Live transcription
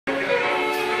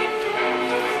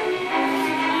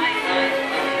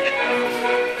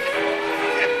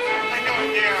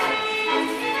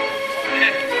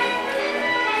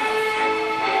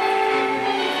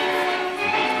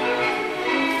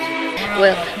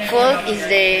folk is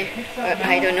the,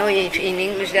 I don't know if in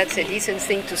English that's a decent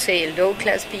thing to say,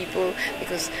 low-class people,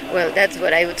 because, well, that's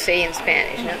what I would say in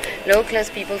Spanish, no? Low-class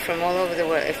people from all over the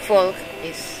world. A folk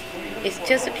is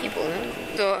just the people, no?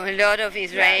 So a lot of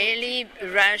Israeli,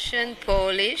 Russian,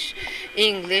 Polish,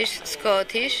 English,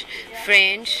 Scottish,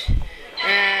 French,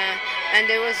 and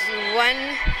there was one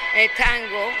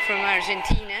tango from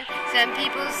Argentina. Some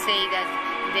people say that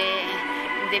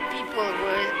the people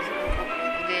were,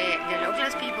 the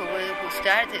low-class people were who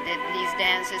started these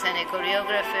dances, and a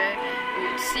choreographer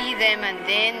would see them, and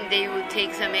then they would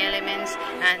take some elements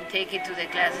and take it to the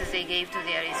classes they gave to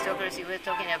the aristocracy. We're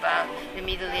talking about the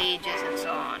Middle Ages and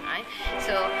so on, right?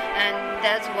 So, and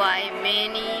that's why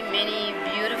many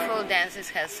beautiful dances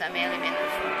have some element of